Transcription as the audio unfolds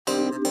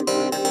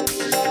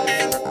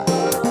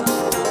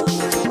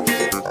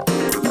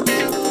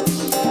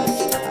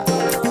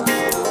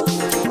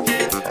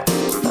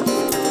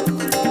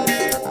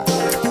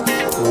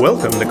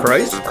Welcome to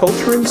Christ,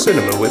 Culture, and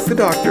Cinema with the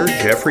Dr.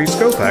 Jeffrey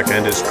Skopak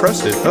and his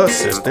trusted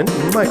assistant,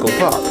 Michael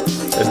Pop,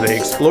 as they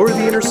explore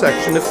the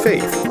intersection of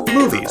faith,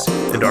 movies,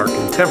 and our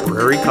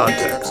contemporary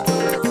context.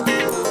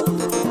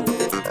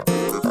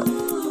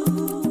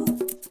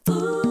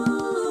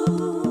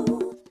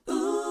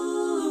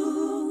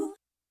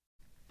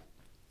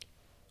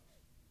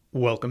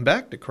 Welcome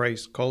back to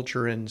Christ,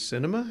 Culture, and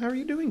Cinema. How are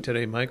you doing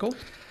today, Michael?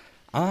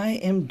 I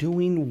am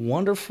doing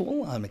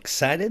wonderful. I'm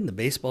excited. The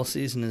baseball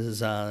season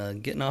is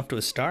getting off to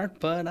a start,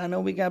 but I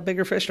know we got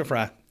bigger fish to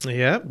fry.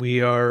 Yeah,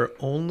 we are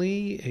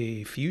only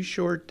a few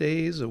short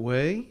days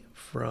away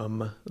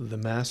from the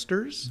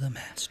Masters. The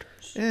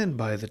Masters. And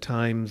by the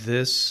time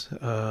this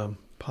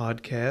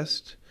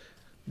podcast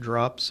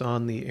drops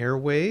on the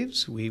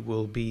airwaves, we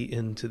will be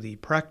into the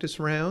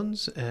practice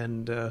rounds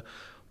and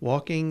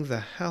walking the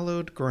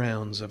hallowed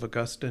grounds of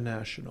Augusta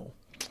National.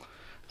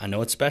 I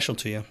know it's special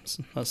to you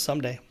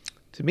someday.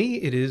 To me,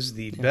 it is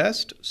the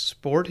best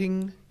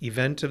sporting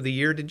event of the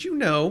year. Did you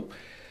know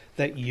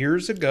that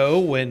years ago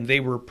when they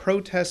were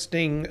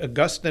protesting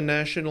Augusta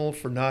National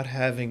for not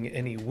having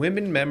any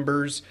women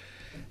members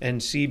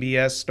and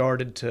CBS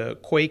started to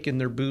quake in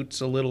their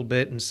boots a little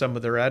bit and some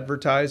of their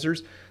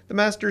advertisers, the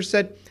Masters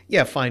said,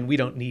 yeah, fine, we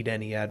don't need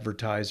any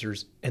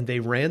advertisers. And they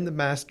ran the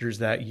Masters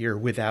that year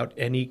without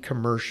any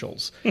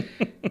commercials.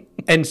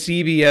 And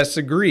CBS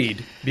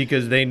agreed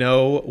because they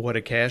know what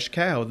a cash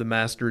cow the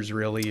Masters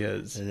really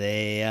is.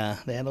 They had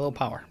a little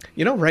power.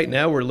 You know, right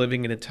now we're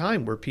living in a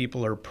time where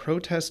people are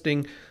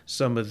protesting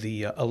some of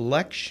the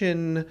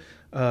election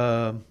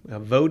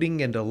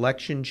voting and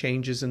election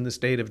changes in the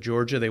state of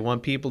Georgia. They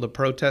want people to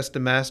protest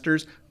the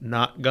Masters.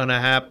 Not gonna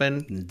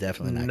happen.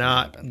 Definitely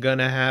not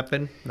gonna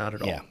happen. Not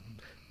at all. Yeah.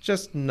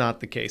 Just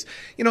not the case.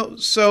 You know,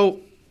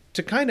 so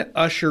to kind of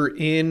usher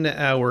in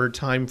our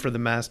time for the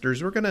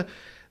Masters, we're gonna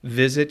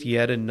visit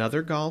yet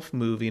another golf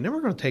movie, and then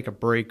we're going to take a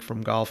break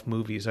from golf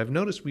movies. I've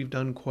noticed we've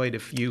done quite a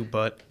few,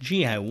 but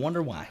gee, I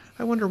wonder why.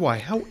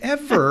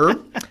 However,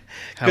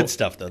 good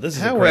stuff though. This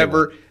is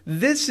however,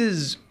 this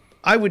is,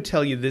 I would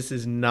tell you, this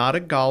is not a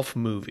golf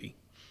movie,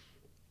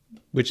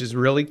 which is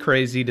really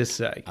crazy to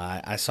say.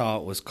 I saw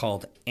it was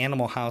called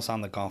Animal House on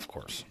the Golf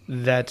Course.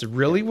 That's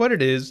really what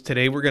it is.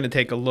 Today we're going to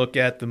take a look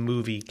at the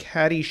movie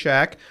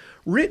Caddyshack,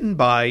 written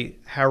by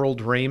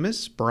Harold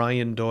Ramis,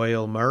 Brian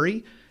Doyle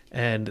Murray,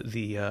 and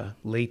the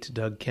late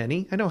Doug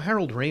Kenny. I know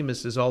Harold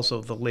Ramis is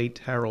also the late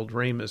Harold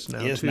Ramis now,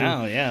 He is too.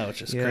 Now, yeah,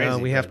 which is crazy.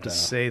 We have to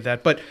say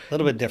that. But a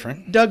little bit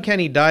different. Doug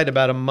Kenny died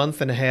about a month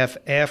and a half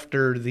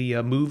after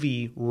the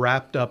movie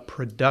wrapped up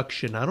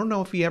production. I don't know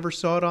if he ever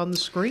saw it on the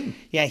screen.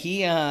 Yeah,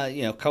 he,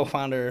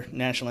 co-founder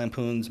National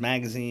Lampoon's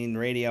Magazine,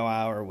 Radio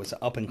Hour, was an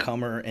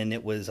up-and-comer, and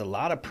it was a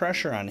lot of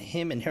pressure on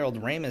him and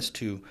Harold Ramis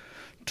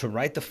to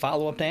write the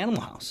follow-up to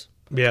Animal House.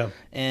 Yeah.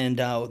 And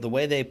the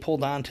way they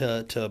pulled on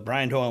to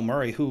Brian Doyle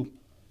Murray, who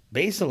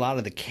based a lot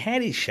of the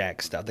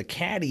Caddyshack stuff, the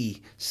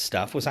caddy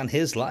stuff was on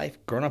his life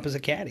growing up as a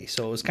caddy.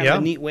 So it was kind of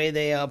a neat way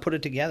they put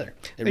it together.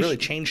 It really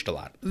changed a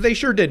lot. They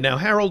sure did. Now,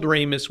 Harold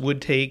Ramis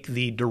would take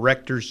the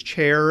director's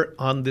chair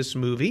on this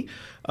movie.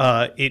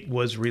 It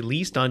was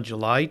released on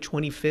July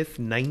 25th,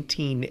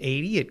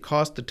 1980. It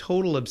cost a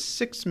total of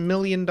 $6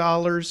 million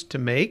to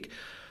make.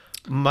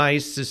 My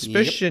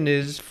suspicion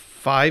is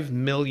 $5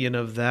 million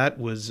of that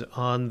was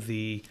on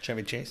the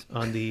Chevy Chase,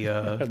 on the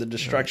the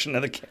destruction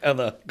of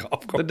the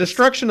golf course, the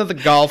destruction of the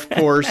golf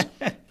course,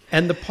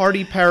 and the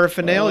party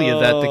paraphernalia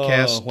that the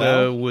cast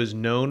was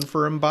known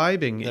for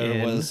imbibing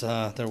in.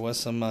 There was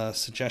some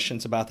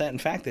suggestions about that. In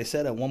fact, they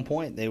said at one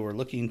point they were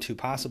looking to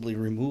possibly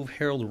remove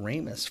Harold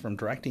Ramis from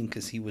directing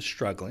because he was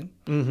struggling,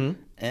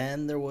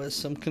 and there was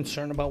some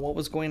concern about what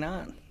was going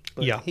on.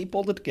 But he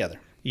pulled it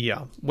together.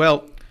 Yeah,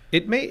 well.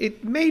 It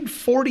made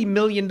 $40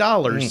 million,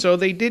 so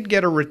they did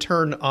get a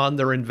return on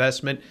their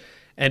investment,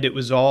 and it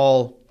was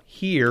all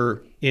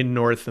here in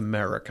North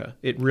America.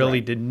 It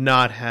really did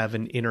not have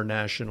an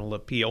international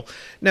appeal.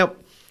 Now,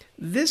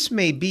 this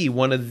may be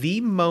one of the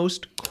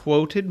most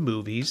quoted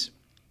movies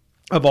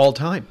of all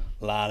time.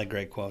 A lot of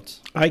great quotes.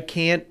 I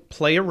can't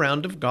play a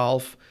round of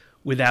golf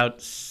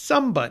without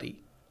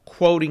somebody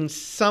quoting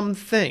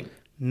something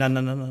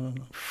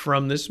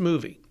from this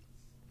movie.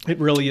 It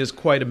really is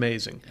quite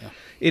amazing. Yeah.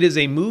 It is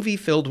a movie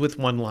filled with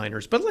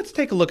one-liners. But let's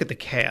take a look at the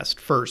cast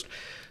first.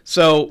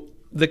 So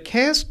the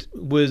cast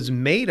was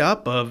made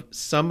up of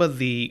some of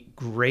the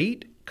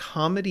great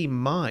comedy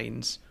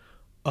minds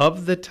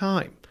of the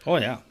time. Oh,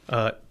 yeah.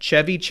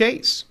 Chevy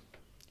Chase,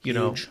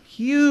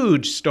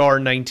 huge star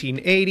in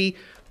 1980,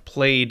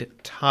 played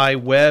Ty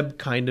Webb,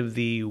 kind of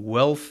the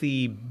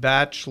wealthy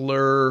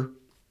bachelor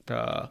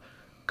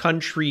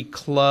country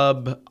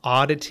club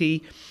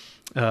oddity.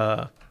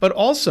 But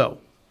also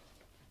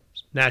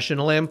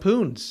National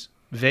Lampoon's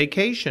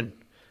Vacation.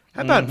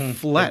 How about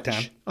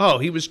Fletch? Oh,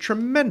 he was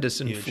tremendous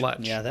in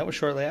Fletch. Yeah, that was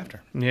shortly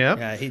after. Yeah.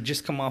 Yeah, he'd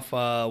just come off,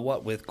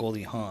 with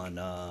Goldie Hawn?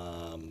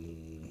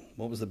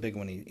 what was the big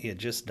one he had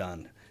just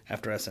done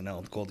after SNL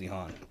with Goldie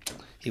Hawn?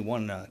 He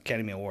won an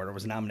Academy Award or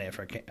was nominated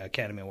for an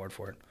Academy Award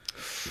for it.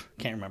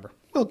 Can't remember.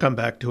 We'll come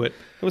back to it.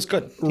 It was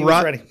good. He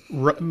was ready.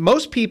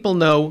 Most people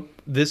know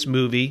this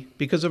movie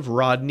because of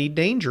Rodney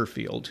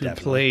Dangerfield, who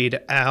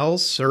played Al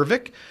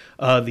Cervic,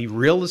 the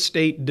real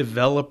estate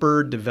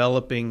developer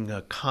developing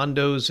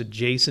condos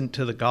adjacent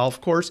to the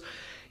golf course.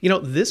 You know,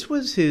 this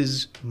was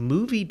his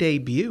movie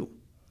debut.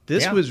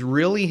 This was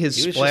really his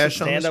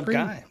splash on the screen.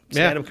 Guy.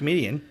 Stand-up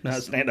comedian. Not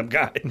a stand-up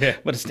guy,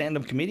 but a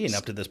stand-up comedian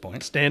up to this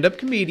point. Stand-up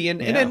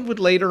comedian, and then would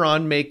later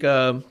on make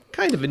a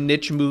kind of a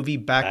niche movie,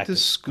 Back to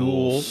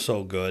School.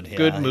 So good. Yeah,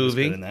 good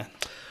movie. He was good in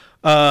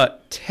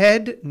that.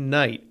 Ted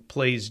Knight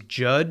plays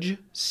Judge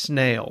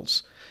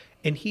Snails,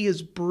 and he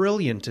is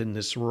brilliant in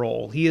this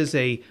role. He is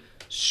a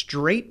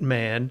straight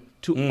man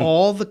to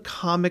all the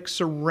comics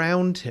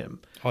around him.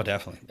 Oh,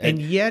 definitely.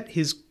 And yet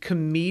his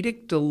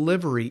comedic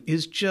delivery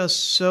is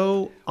just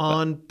so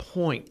on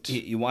point.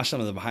 You watch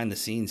some of the behind the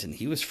scenes, and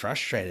he was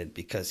frustrated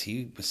because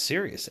he was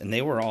serious, and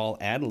they were all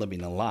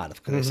ad-libbing a lot.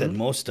 Because I said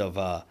most of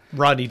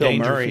Rodney Bill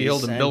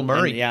Dangerfield and Bill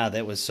Murray. And,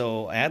 that was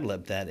so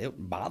ad-libbed that it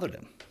bothered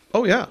him.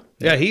 Oh, yeah.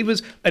 Yeah, he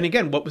was. And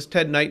again, what was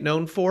Ted Knight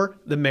known for?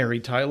 The Mary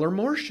Tyler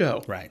Moore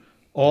Show. Right.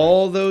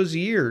 All those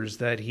years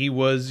that he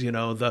was, you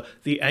know,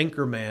 the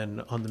anchor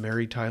man on the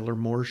Mary Tyler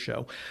Moore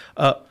Show.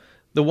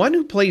 The one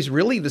who plays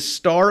really the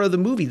star of the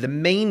movie,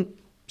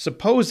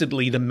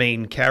 supposedly the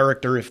main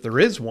character, if there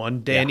is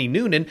one, Danny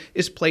Noonan,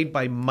 is played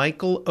by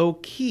Michael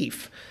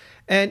O'Keefe.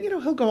 And, you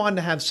know, he'll go on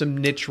to have some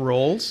niche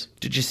roles.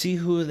 Did you see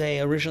who they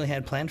originally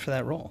had planned for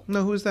that role?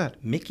 No, who is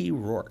that? Mickey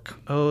Rourke.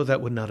 Oh,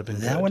 that would not have been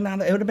good. It would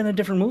have been a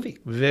different movie.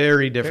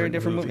 Very different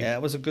movie. Yeah,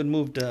 it was a good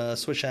move to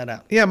switch that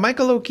out. Yeah,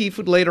 Michael O'Keefe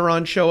would later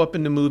on show up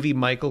in the movie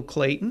Michael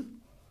Clayton.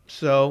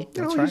 So,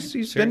 you know,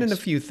 he's been in a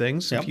few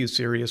things, a few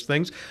serious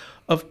things.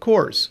 Of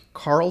course,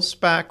 Carl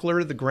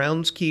Spackler, the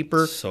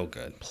groundskeeper. So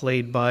good.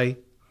 Played by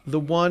the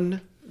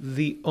one,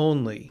 the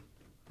only,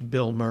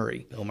 Bill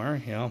Murray. Bill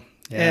Murray, yeah.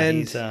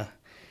 And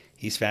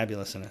he's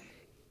fabulous in it.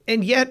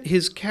 And yet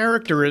his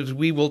character, as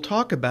we will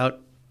talk about,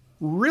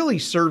 really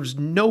serves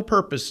no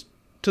purpose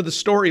to the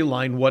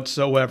storyline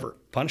whatsoever.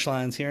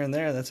 Punchlines here and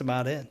there, that's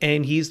about it.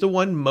 And he's the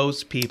one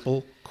most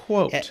people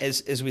quote.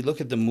 As we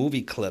look at the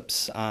movie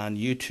clips on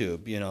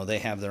YouTube, you know, they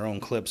have their own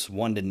clips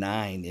 1 to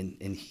 9,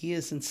 and he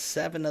is in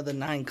 7 of the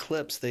 9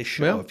 clips they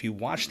show. Well, if you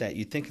watch that,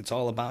 you think it's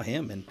all about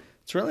him, and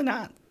it's really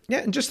not. Yeah,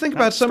 and just think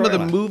about some of the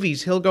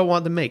movies he'll go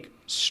on to make.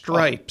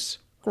 Stripes,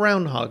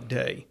 Groundhog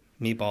Day.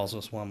 Meatballs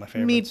was one of my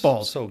favorites.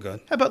 Meatballs. So good.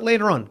 How about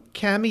later on?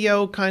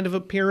 Cameo kind of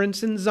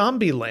appearance in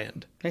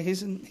Zombieland. Yeah,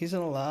 he's in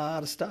a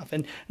lot of stuff.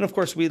 And of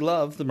course, we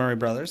love the Murray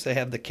brothers. They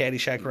have the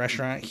Caddyshack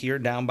restaurant here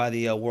down by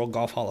the World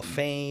Golf Hall of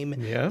Fame.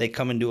 Yeah. They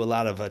come and do a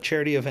lot of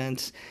charity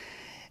events.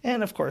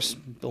 And of course,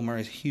 Bill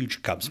Murray's a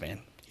huge Cubs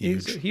fan.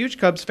 He's a huge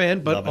Cubs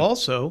fan, but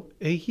also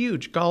a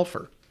huge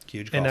golfer.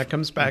 Huge golfer. And that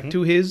comes back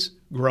to his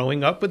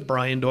growing up with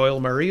Brian Doyle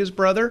Murray, his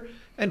brother,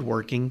 and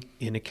working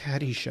in a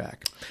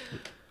Caddyshack.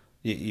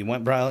 You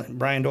went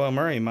Brian Doyle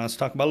Murray. You must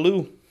talk about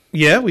Lou.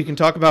 Yeah, we can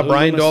talk about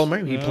Brian Loomis. Doyle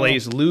Murray. He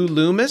plays Lou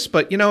Loomis.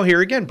 But, you know, here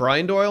again,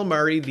 Brian Doyle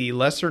Murray, the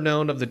lesser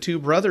known of the two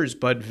brothers,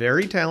 but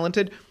very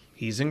talented.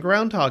 He's in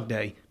Groundhog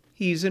Day.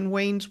 He's in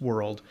Wayne's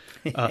World.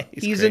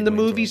 He's in the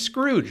movie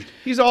Scrooged.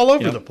 He's all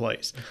over the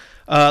place.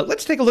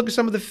 Let's take a look at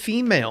some of the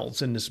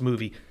females in this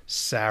movie.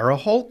 Sarah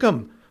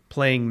Holcomb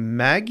playing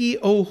Maggie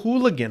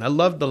O'Hooligan. I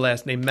love the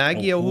last name,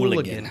 Maggie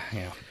O'Hooligan.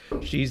 Yeah.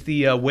 She's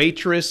the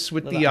waitress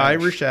with the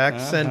Irish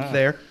accent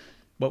there.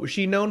 What was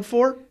she known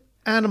for?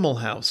 Animal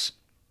House.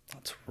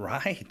 That's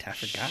right. I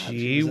forgot.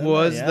 She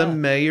was the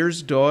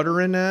mayor's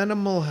daughter in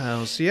Animal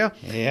House. Yeah.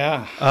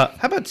 Yeah. How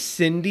about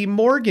Cindy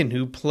Morgan,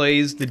 who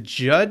plays the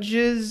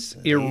judge's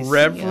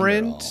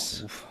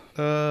irreverent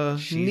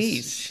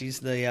niece? She's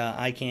the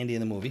eye candy in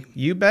the movie.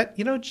 You bet.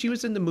 You know, she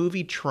was in the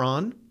movie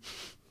Tron.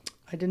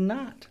 I did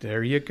not.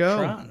 There you go.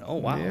 Tron. Oh,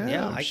 wow.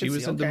 Yeah, she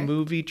was in the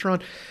movie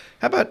Tron.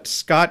 How about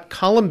Scott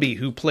Columby,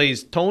 who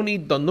plays Tony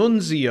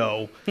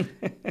D'Annunzio?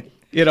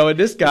 You know, and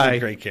this guy, he's a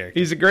great character.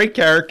 He's a great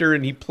character,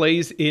 and he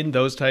plays in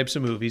those types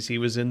of movies. He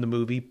was in the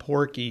movie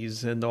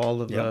Porky's and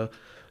all of the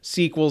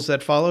sequels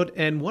that followed.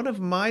 And one of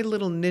my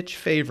little niche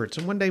favorites,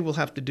 and one day we'll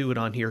have to do it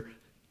on here,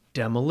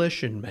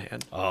 Demolition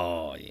Man.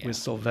 Oh, yeah. With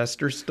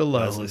Sylvester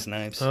Stallone. Wesley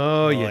Snipes.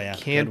 Oh, you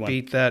can't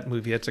beat that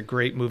movie. That's a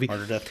great movie.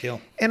 Murder, Death, Kill.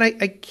 And I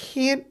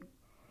can't...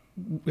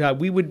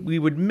 we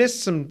would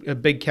miss some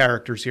big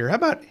characters here. How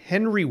about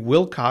Henry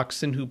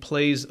Wilcoxon, who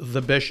plays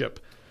the bishop,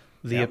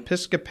 the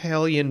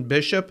Episcopalian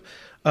bishop?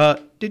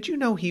 Did you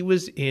know he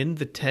was in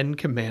the Ten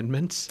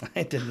Commandments?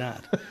 I did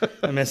not.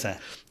 I miss that.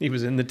 He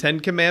was in the Ten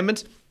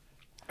Commandments.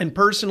 And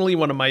personally,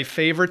 one of my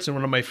favorites and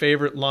one of my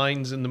favorite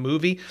lines in the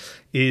movie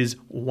is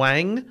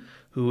Wang,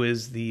 who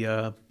is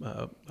the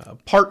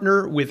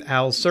partner with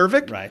Al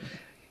Cervic. Right.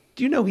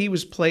 Do you know he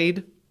was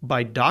played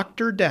by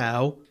Dr.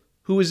 Dow,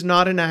 who is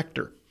not an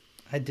actor?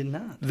 I did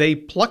not. They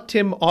plucked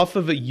him off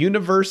of a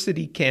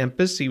university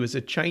campus. He was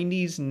a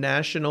Chinese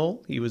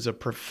national. He was a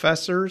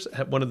professor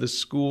at one of the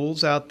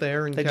schools out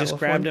there in California. They just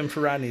grabbed him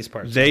for Rodney's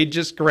part. They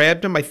just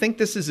grabbed him. I think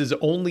this is his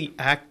only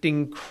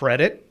acting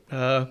credit.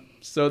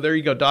 So there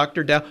you go,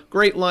 Dr. Dow.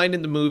 Great line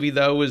in the movie,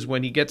 though, is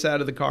when he gets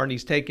out of the car and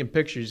he's taking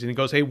pictures and he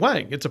goes, "Hey,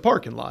 Wang, it's a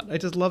parking lot." I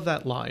just love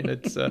that line.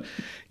 It's,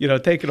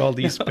 taking all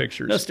these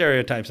pictures. No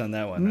stereotypes on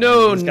that one.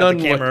 No, he's got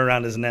the camera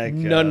around his neck.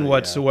 None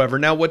whatsoever.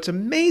 Yeah. Now, what's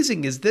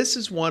amazing is this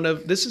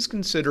is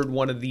considered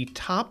one of the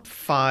top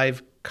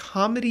 5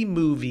 comedy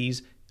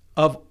movies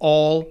of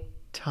all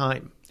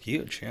time.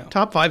 Huge, yeah.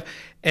 Top 5.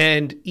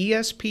 And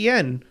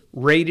ESPN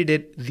rated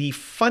it the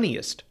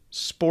funniest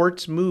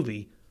sports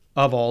movie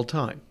of all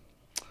time.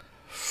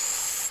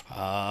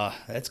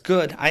 That's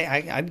good.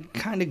 I'd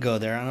kind of go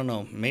there. I don't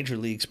know. Major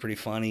League's pretty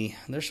funny.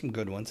 There's some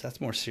good ones.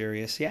 That's more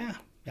serious. Yeah.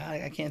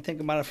 I can't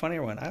think about a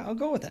funnier one. I'll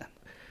go with that.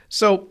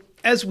 So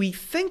as we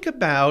think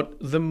about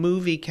the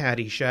movie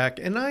Caddyshack,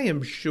 and I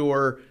am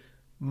sure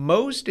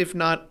most, if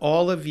not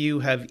all of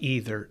you have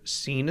either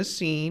seen a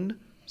scene,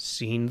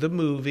 seen the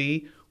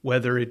movie,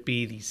 whether it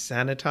be the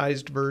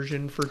sanitized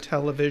version for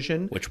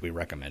television, which we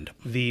recommend,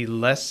 the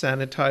less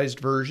sanitized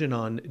version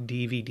on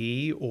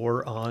DVD,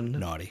 or on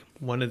Naughty,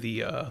 one of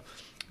the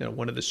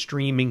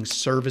streaming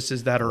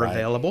services that are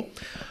available.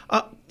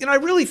 I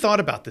really thought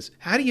about this.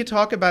 How do you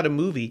talk about a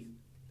movie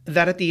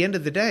that at the end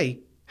of the day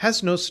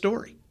has no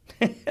story?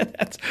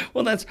 That's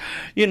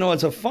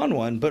it's a fun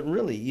one, but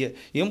really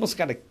you almost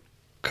got to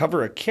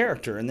cover a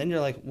character, and then you're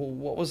like, well,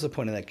 what was the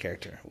point of that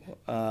character?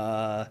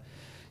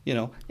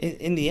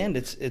 In the end,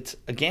 it's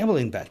a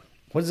gambling bet.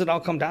 What does it all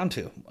come down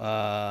to?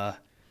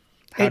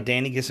 How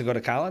Danny gets to go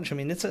to college? I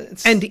mean, it's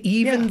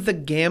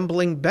the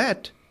gambling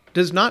bet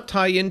does not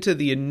tie into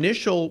the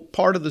initial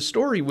part of the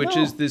story, which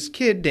is this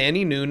kid,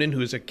 Danny Noonan,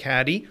 who's a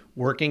caddy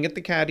working at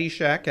the Caddy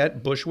Shack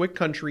at Bushwick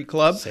Country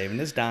Club. Saving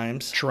his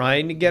dimes.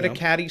 Trying to get a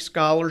caddy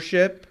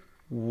scholarship,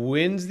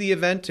 wins the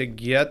event to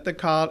get the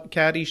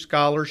caddy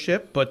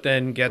scholarship, but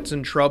then gets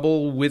in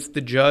trouble with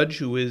the judge,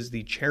 who is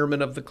the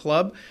chairman of the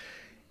club,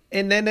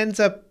 and then ends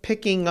up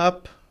picking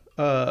up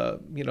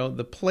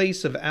the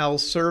place of Al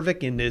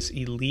Cervic in this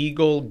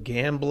illegal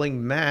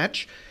gambling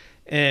match,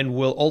 and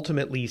will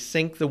ultimately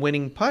sink the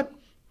winning putt.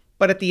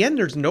 But at the end,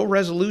 there's no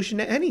resolution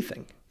to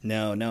anything.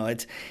 No,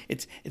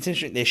 it's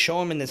interesting. They show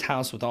him in this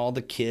house with all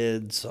the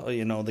kids,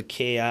 the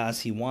chaos.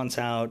 He wants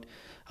out.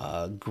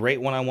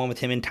 Great one-on-one with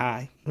him and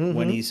Ty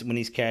when he's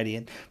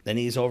caddying. Then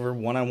he's over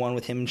one-on-one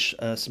with him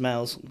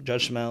and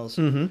Judge Smells,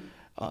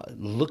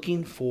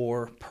 looking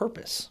for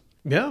purpose.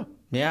 Yeah.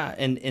 Yeah,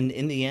 and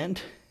in the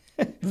end,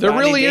 there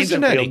really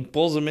isn't any.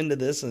 Pulls him into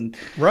this, and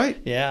right.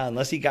 Yeah,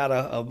 unless he got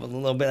a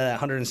little bit of that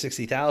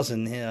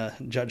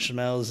 160,000 Judge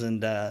Smells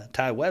and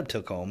Ty Webb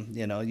took home.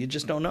 You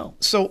just don't know.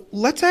 So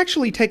let's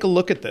actually take a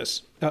look at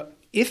this.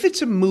 If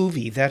it's a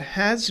movie that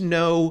has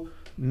no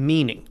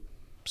meaning,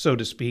 so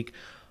to speak,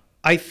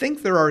 I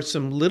think there are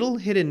some little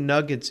hidden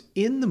nuggets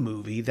in the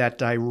movie that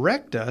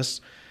direct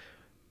us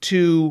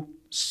to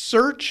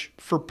search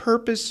for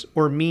purpose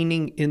or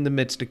meaning in the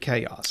midst of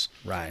chaos.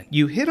 Right.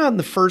 You hit on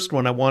the first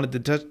one I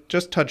wanted to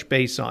just touch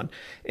base on.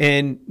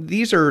 And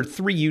these are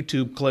 3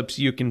 YouTube clips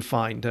you can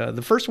find.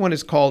 The first one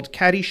is called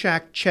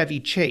Caddyshack Chevy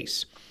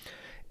Chase.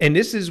 And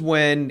this is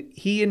when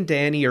he and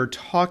Danny are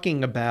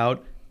talking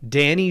about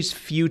Danny's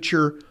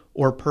future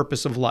or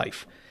purpose of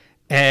life.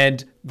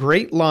 And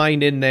great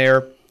line in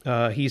there.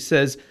 He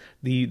says,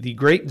 the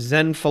great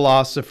Zen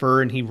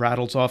philosopher, and he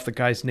rattles off the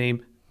guy's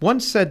name,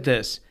 once said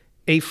this: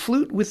 "A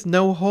flute with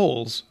no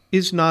holes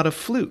is not a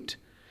flute.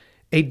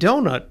 A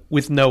donut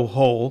with no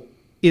hole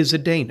is a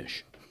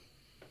Danish."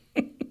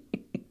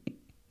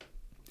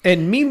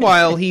 And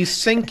meanwhile, he's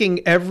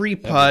sinking every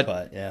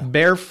putt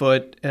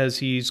barefoot as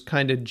he's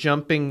kind of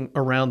jumping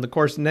around the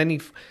course. And then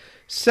he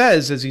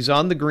says, as he's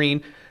on the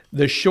green,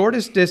 the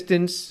shortest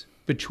distance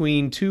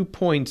between 2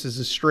 points is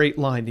a straight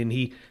line. And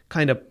he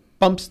kind of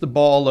bumps the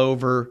ball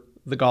over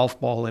the golf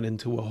ball and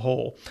into a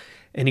hole.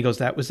 And he goes,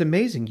 "That was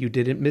amazing. You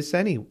didn't miss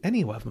any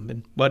of them."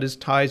 And what is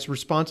Ty's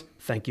response?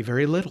 "Thank you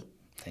very little."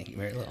 Thank you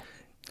very little.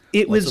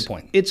 What's the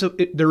point?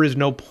 There is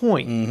no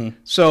point. Mm-hmm.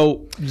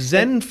 So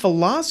Zen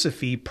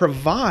philosophy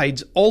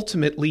provides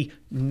ultimately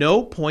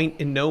no point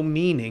and no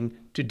meaning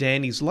to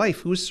Danny's life,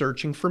 who's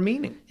searching for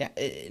meaning. Yeah,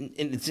 and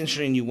it's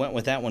interesting you went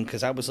with that one,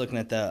 because I was looking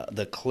at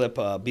the clip,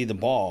 Be the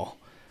Ball,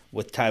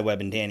 with Ty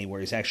Webb and Danny,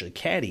 where he's actually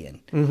caddying.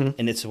 Mm-hmm.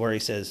 And it's where he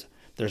says,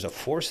 "There's a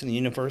force in the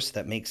universe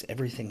that makes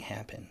everything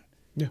happen."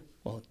 Yeah.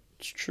 Well,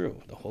 it's true.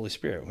 The Holy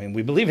Spirit. I mean,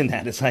 we believe in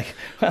that. It's like,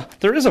 well,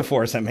 there is a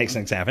force that makes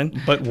things happen.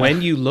 But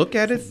when you look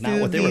at it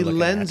through the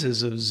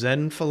lenses of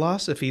Zen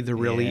philosophy, there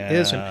really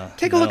isn't.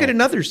 Take a look at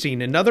another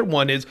scene. Another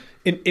one is,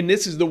 and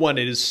this is the one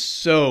that is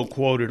so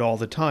quoted all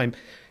the time,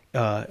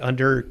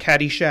 under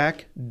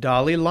Caddyshack,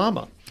 Dalai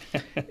Lama.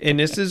 And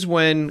this is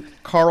when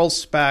Carl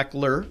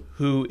Spackler,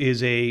 who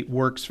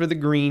works for the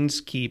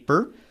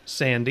greenskeeper,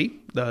 Sandy,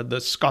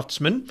 the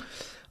Scotsman,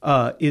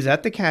 is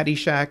at the Caddy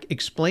Shack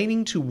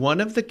explaining to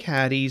one of the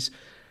caddies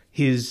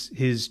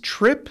his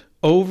trip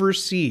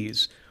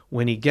overseas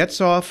when he gets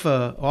off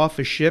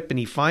a ship and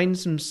he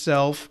finds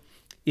himself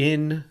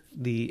in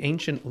the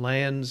ancient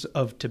lands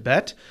of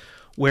Tibet,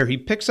 where he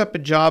picks up a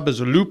job as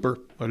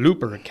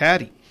a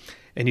caddy.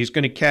 And he's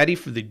going to caddy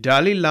for the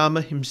Dalai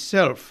Lama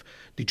himself,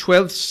 the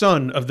 12th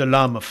son of the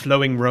Lama,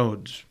 flowing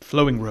robes,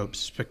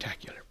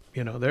 spectacular.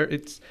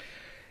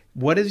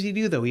 What does he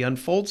do, though? He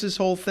unfolds this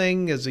whole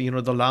thing as, the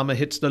Lama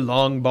hits the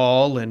long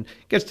ball and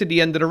gets to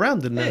the end of the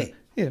round. And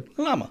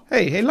Lama.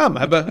 Hey, Lama,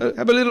 have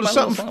a little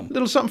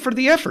something for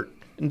the effort.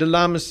 And the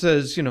Lama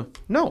says,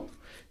 no.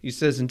 He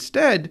says,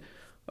 instead,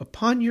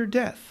 upon your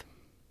death,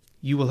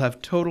 you will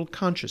have total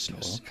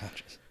consciousness.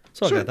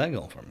 So I got that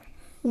going for me.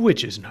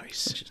 Which is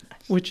nice.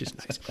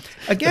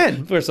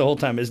 Again. Of course, the whole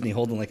time, isn't he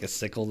holding like a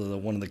sickle to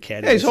one of the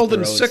caddies? Yeah, he's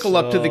holding a sickle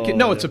up to the kid.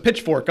 No, it's a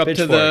pitchfork up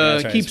to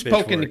the... Right, keeps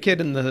poking the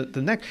kid in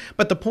the neck.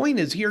 But the point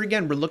is, here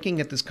again, we're looking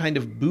at this kind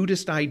of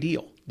Buddhist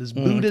ideal, this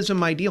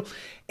Buddhism ideal.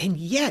 And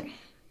yet,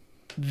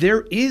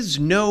 there is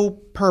no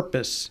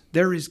purpose.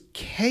 There is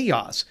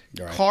chaos.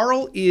 Right.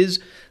 Carl is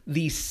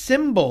the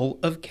symbol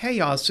of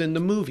chaos in the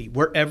movie.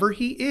 Wherever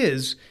he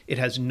is, it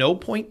has no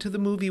point to the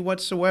movie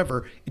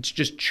whatsoever. It's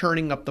just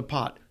churning up the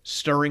pot,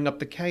 stirring up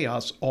the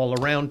chaos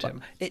all around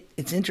him.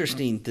 It's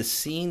interesting. The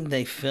scene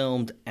they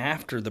filmed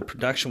after the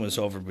production was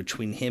over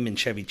between him and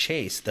Chevy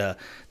Chase, the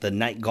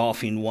night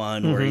golfing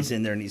one where he's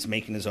in there and he's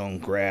making his own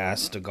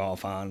grass to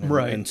golf on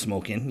and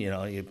smoking.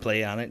 You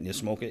play on it and you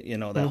smoke it.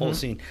 That whole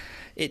scene.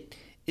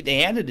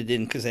 They added it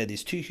in because they had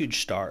these two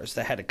huge stars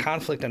that had a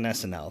conflict on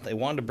SNL. They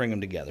wanted to bring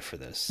them together for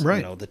this.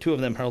 Right. The two of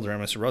them, Harold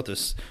Ramis, wrote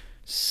this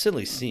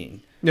silly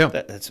scene. Yeah.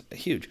 That's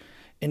huge.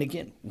 And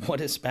again,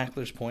 what is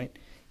Spackler's point?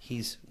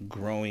 He's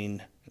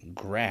growing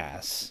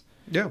grass.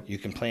 Yeah. You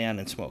can play on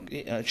and smoke.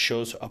 It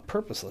shows a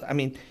purpose. I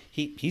mean,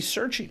 he's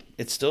searching.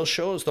 It still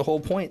shows the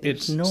whole point.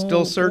 It's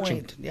still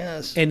searching.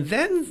 Yes. And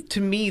then, to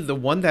me, the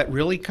one that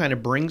really kind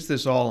of brings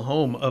this all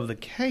home of the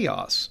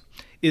chaos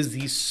is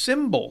the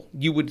symbol,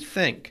 you would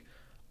think,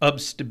 of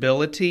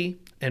stability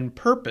and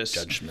purpose.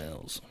 Judge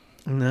Mills.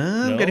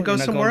 No, I'm going to go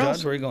somewhere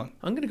else. Where are you going?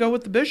 I'm going to go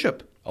with the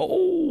bishop.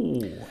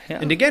 Oh, yeah.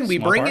 And again, we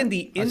bring in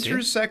the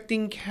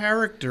intersecting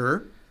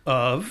character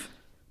of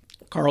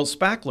Carl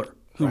Spackler,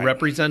 who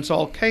represents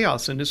all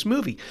chaos in this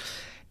movie.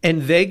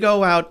 And they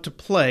go out to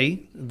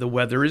play. The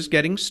weather is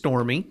getting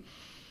stormy.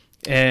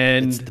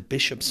 And it's the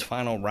bishop's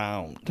final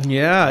round on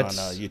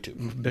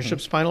YouTube.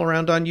 Bishop's final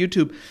round on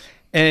YouTube.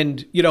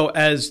 And,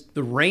 as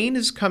the rain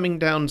is coming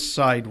down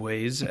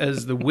sideways,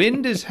 as the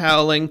wind is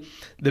howling,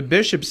 the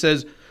bishop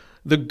says,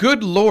 "The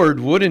good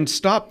Lord wouldn't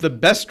stop the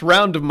best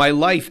round of my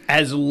life,"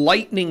 as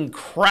lightning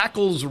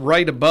crackles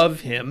right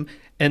above him,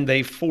 and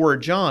they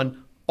forge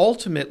on,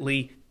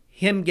 ultimately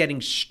him getting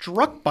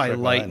struck by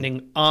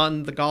lightning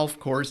on the golf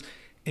course.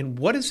 And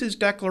what is his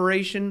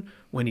declaration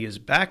when he is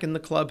back in the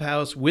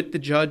clubhouse with the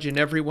judge and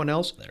everyone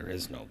else? There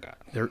is no God.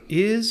 There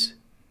is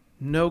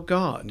no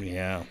God.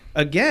 Yeah.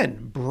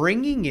 Again,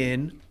 bringing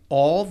in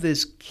all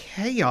this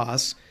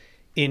chaos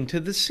into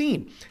the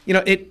scene.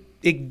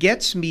 It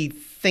gets me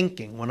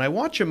thinking. When I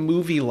watch a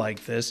movie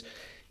like this,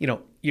 you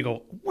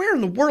go, where in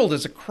the world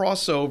is a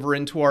crossover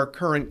into our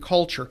current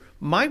culture?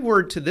 My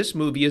word to this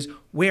movie is,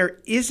 where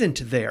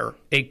isn't there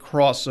a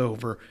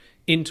crossover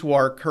into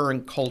our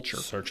current culture?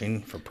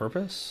 Searching for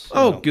purpose?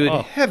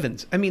 Good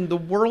heavens. I mean, the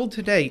world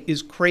today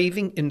is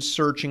craving and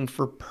searching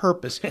for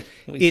purpose.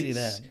 See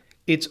that.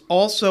 It's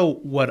also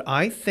what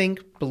I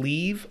think,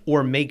 believe,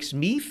 or makes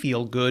me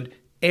feel good,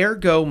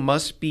 ergo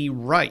must be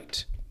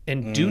right.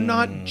 And do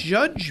not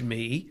judge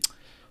me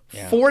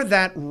for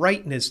that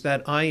rightness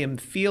that I am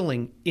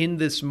feeling in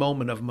this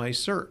moment of my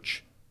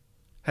search.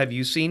 Have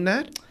you seen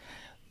that?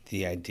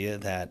 The idea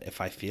that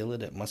if I feel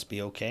it, it must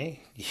be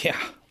okay? Yeah.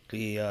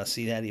 We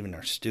see that even in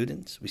our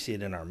students. We see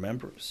it in our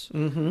members.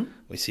 Mm-hmm.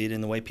 We see it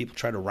in the way people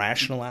try to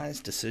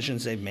rationalize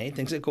decisions they've made,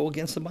 things that go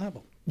against the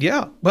Bible.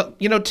 Yeah. Well,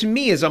 to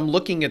me, as I'm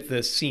looking at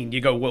this scene,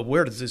 you go, well,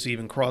 where does this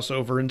even cross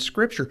over in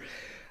Scripture?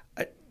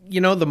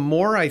 The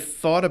more I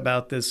thought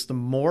about this, the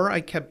more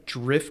I kept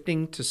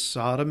drifting to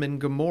Sodom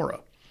and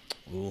Gomorrah.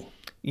 Ooh.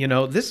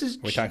 This is...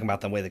 We're talking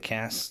about the way the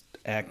cast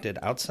acted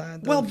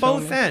outside? Well,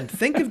 both ends.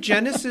 Think of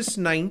Genesis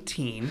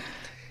 19.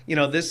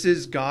 This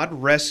is God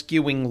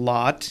rescuing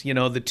Lot.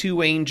 The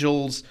two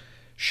angels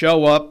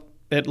show up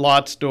at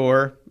Lot's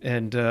door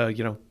and,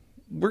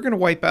 we're going to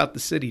wipe out the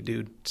city,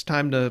 dude. It's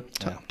time to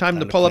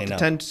pull up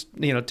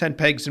the tent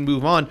pegs and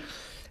move on.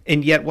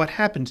 And yet what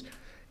happens?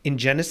 In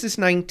Genesis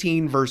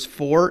 19, verse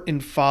 4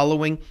 and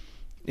following,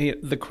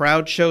 the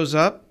crowd shows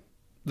up,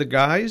 the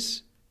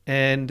guys,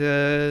 and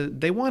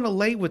they want to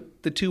lay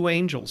with the two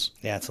angels.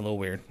 Yeah, it's a little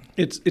weird.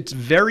 It's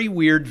very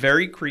weird,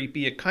 very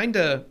creepy. It kind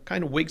of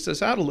wigs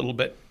us out a little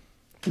bit.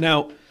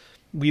 Now,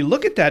 we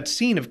look at that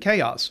scene of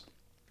chaos.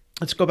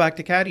 Let's go back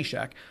to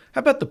Caddyshack. How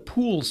about the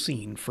pool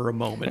scene for a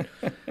moment?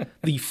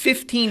 The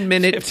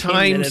 15-minute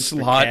time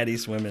slot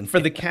for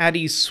the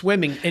caddies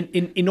swimming. And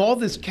in all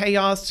this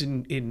chaos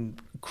and in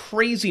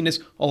craziness,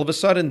 all of a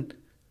sudden,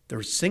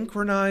 there's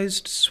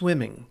synchronized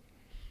swimming.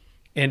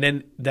 And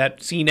then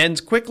that scene ends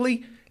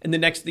quickly, and the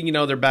next thing you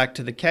know, they're back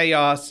to the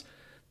chaos.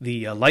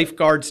 The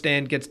lifeguard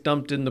stand gets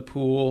dumped in the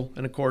pool.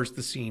 And, of course,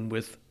 the scene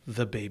with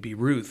the baby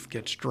Ruth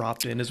gets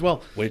dropped in as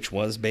well. Which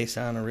was based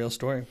on a real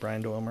story,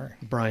 Brian Doyle Murray.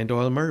 Brian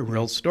Doyle Murray,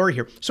 real story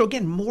here. So,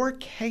 again, more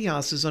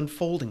chaos is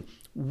unfolding.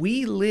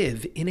 We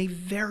live in a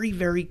very,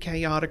 very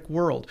chaotic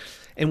world.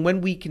 And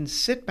when we can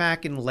sit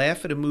back and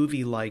laugh at a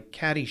movie like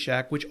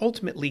Caddyshack, which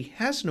ultimately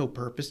has no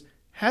purpose,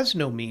 has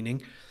no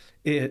meaning,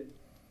 it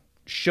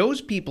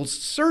shows people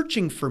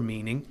searching for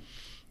meaning,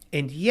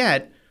 and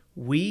yet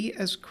we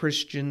as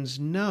Christians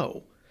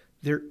know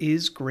there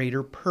is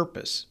greater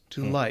purpose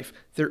to life.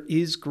 There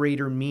is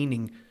greater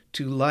meaning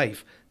to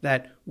life,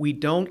 that we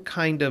don't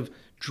kind of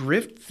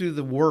drift through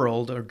the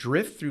world or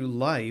drift through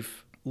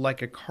life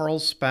like a Carl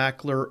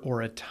Spackler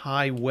or a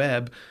Ty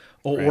Webb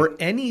or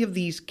any of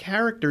these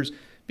characters,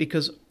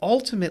 because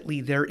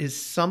ultimately there is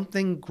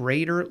something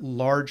greater,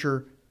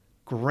 larger,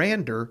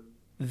 grander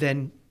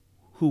than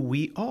who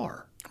we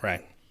are.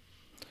 Right.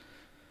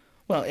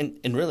 Well,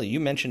 and really, you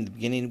mentioned at the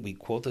beginning, we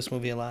quote this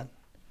movie a lot.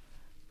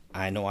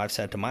 I know I've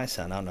said to my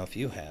son, I don't know if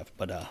you have,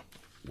 but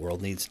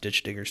world needs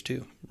ditch diggers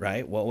too,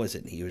 right? What was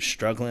it? He was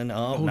struggling.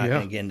 Not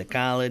going to get into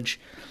college.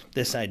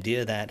 This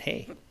idea that,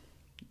 hey,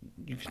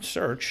 you can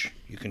search,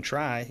 you can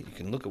try, you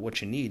can look at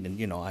what you need. And,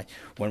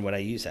 when would I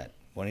use that?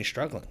 When he's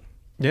struggling.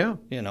 Yeah.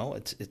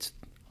 It's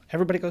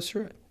everybody goes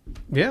through it.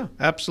 Yeah,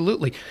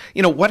 absolutely.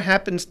 What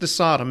happens to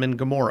Sodom and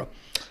Gomorrah?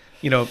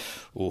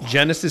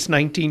 Genesis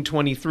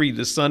 19:23,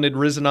 the sun had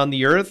risen on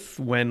the earth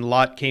when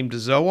Lot came to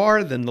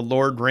Zoar. Then the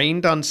Lord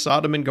rained on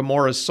Sodom and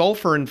Gomorrah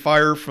sulfur and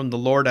fire from the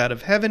Lord out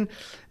of heaven,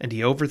 and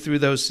he overthrew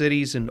those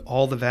cities and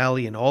all the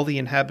valley and all the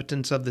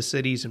inhabitants of the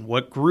cities and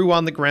what grew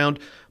on the ground.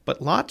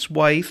 But Lot's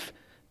wife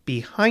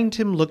behind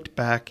him looked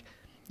back,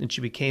 and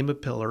she became a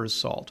pillar of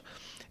salt.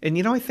 And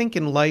I think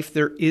in life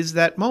there is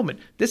that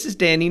moment. This is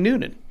Danny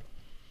Noonan.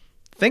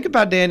 Think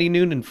about Danny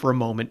Noonan for a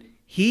moment.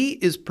 He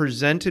is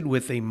presented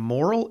with a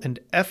moral and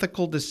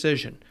ethical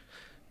decision.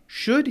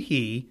 Should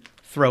he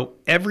throw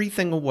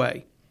everything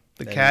away?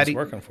 That he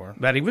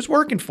was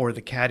working for.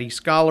 The Caddy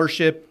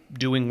scholarship,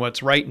 doing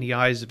what's right in the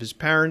eyes of his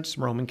parents,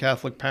 Roman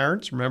Catholic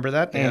parents. Remember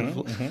that?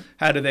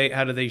 How do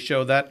they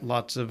show that?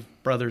 Lots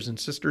of brothers and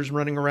sisters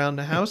running around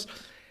the house.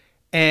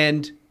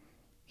 And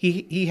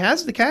he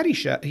has the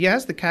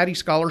Caddy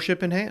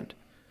scholarship in hand.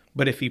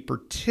 But if he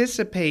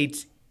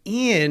participates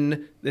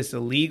in this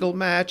illegal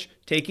match,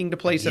 taking the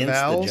place of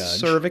Al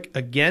Cervic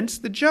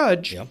against the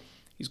judge,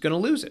 he's going to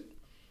lose it.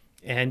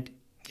 And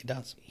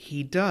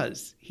he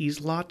does. He's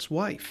Lot's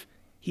wife.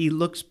 He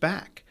looks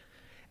back.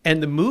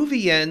 And the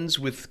movie ends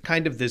with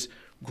kind of this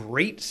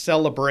great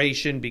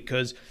celebration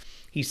because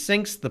he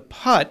sinks the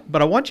putt.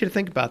 But I want you to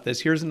think about this.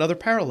 Here's another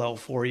parallel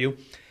for you.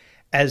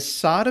 As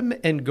Sodom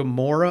and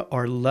Gomorrah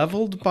are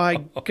leveled by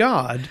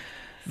God,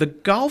 the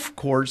golf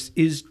course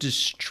is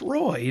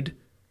destroyed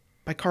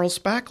by Carl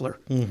Spackler.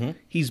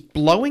 He's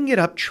blowing it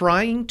up,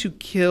 trying to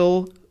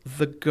kill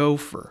the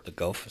gopher. The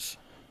gophers.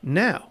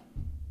 Now,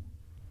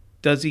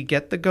 does he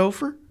get the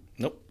gopher?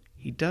 Nope.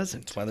 He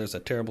doesn't. That's why there's a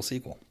terrible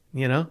sequel.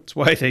 That's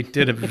why they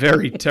did a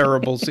very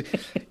terrible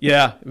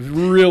yeah,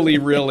 really,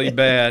 really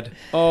bad.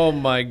 Oh,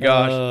 my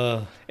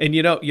gosh. And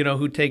you know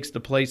who takes the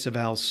place of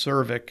Al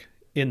Cervic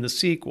in the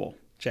sequel?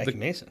 Jackie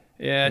Mason.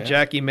 Yeah,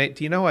 Jackie Mason.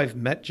 Do you know I've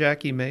met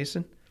Jackie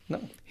Mason?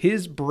 No.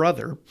 His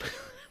brother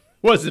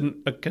was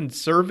a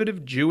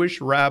conservative Jewish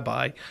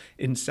rabbi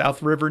in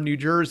South River, New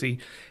Jersey,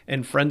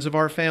 and friends of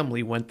our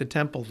family went to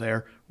temple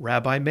there,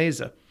 Rabbi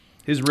Meza.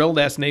 His real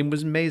last name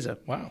was Meza.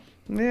 Wow.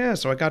 Yeah,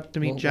 so I got to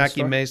meet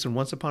Jackie Mason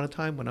once upon a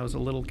time when I was a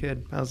little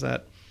kid. How's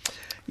that?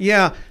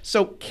 Yeah,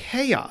 so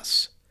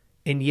chaos.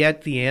 And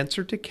yet the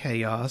answer to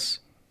chaos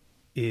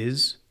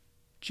is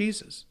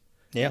Jesus.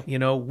 Yeah.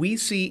 We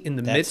see in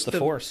the midst of... That's the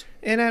force.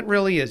 And that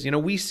really is.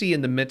 We see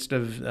in the midst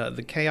of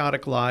the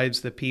chaotic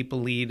lives that people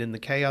lead and the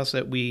chaos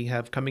that we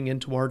have coming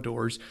into our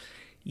doors,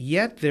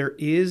 yet there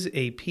is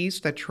a peace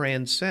that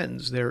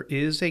transcends. There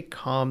is a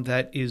calm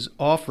that is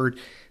offered.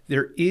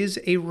 There is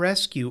a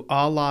rescue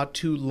a la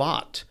to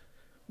Lot,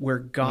 where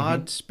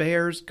God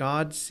spares,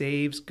 God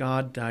saves,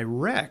 God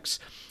directs.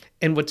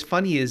 And what's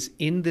funny is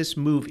in this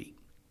movie,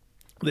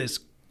 this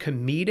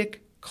comedic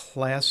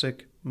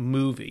classic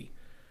movie,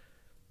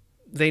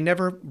 they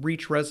never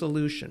reach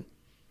resolution.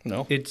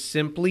 No. It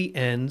simply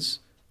ends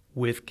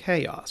with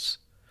chaos.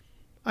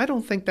 I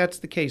don't think that's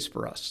the case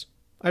for us.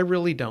 I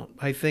really don't.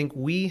 I think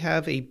we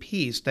have a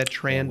peace that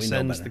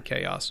transcends the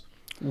chaos.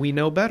 We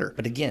know better.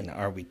 But again,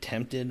 are we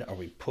tempted? Are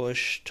we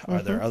pushed?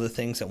 Are there other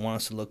things that want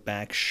us to look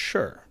back?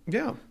 Sure.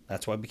 Yeah.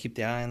 That's why we keep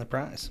the eye on the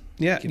prize.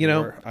 Yeah, keep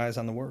our eyes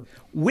on the word.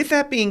 With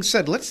that being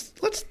said, let's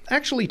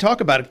actually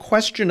talk about a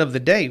question of the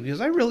day, because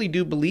I really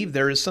do believe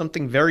there is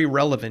something very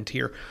relevant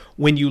here.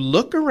 When you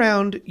look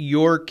around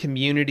your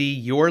community,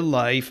 your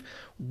life,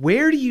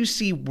 where do you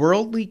see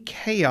worldly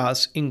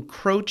chaos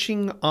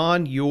encroaching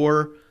on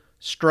your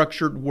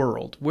structured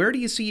world? Where do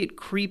you see it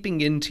creeping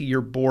into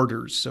your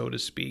borders, so to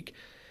speak?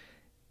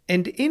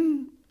 And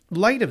in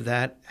light of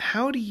that,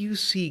 how do you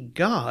see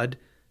God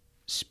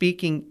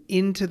speaking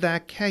into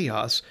that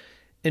chaos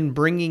and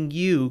bringing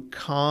you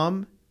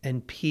calm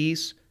and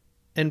peace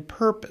and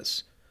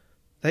purpose,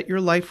 that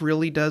your life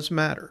really does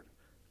matter,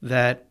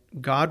 that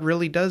God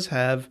really does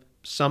have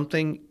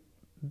something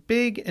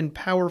big and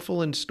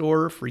powerful in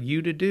store for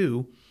you to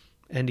do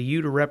and to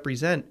you to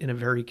represent in a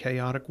very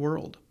chaotic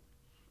world?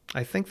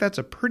 I think that's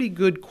a pretty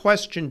good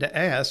question to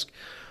ask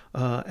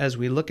as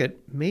we look at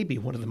maybe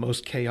one of the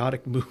most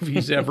chaotic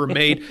movies ever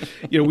made.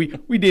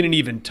 We didn't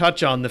even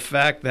touch on the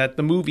fact that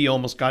the movie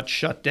almost got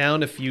shut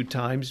down a few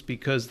times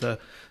because the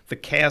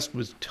cast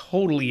was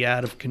totally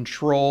out of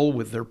control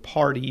with their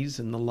parties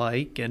and the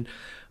like, and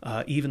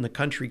even the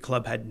country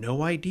club had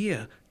no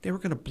idea they were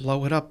going to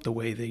blow it up the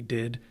way they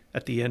did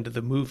at the end of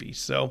the movie.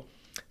 So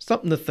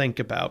something to think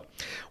about.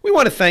 We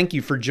want to thank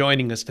you for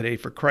joining us today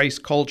for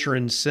Christ, Culture,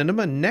 and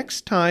Cinema.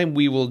 Next time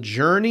we will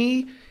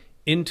journey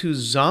into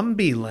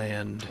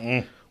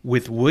Zombieland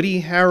with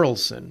Woody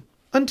Harrelson.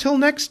 Until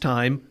next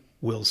time,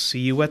 we'll see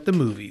you at the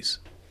movies.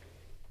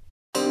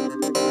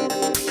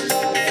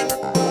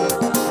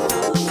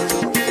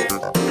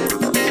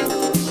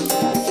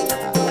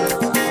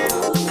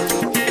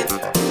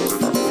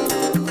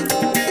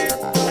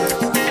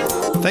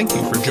 Thank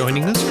you for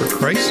joining us for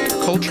Christ,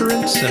 Culture,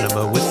 and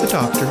Cinema with the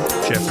Dr.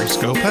 Jeffrey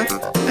Skopak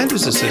and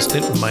his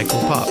assistant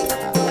Michael Pop.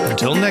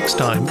 Until next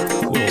time,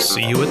 we'll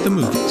see you at the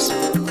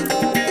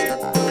movies.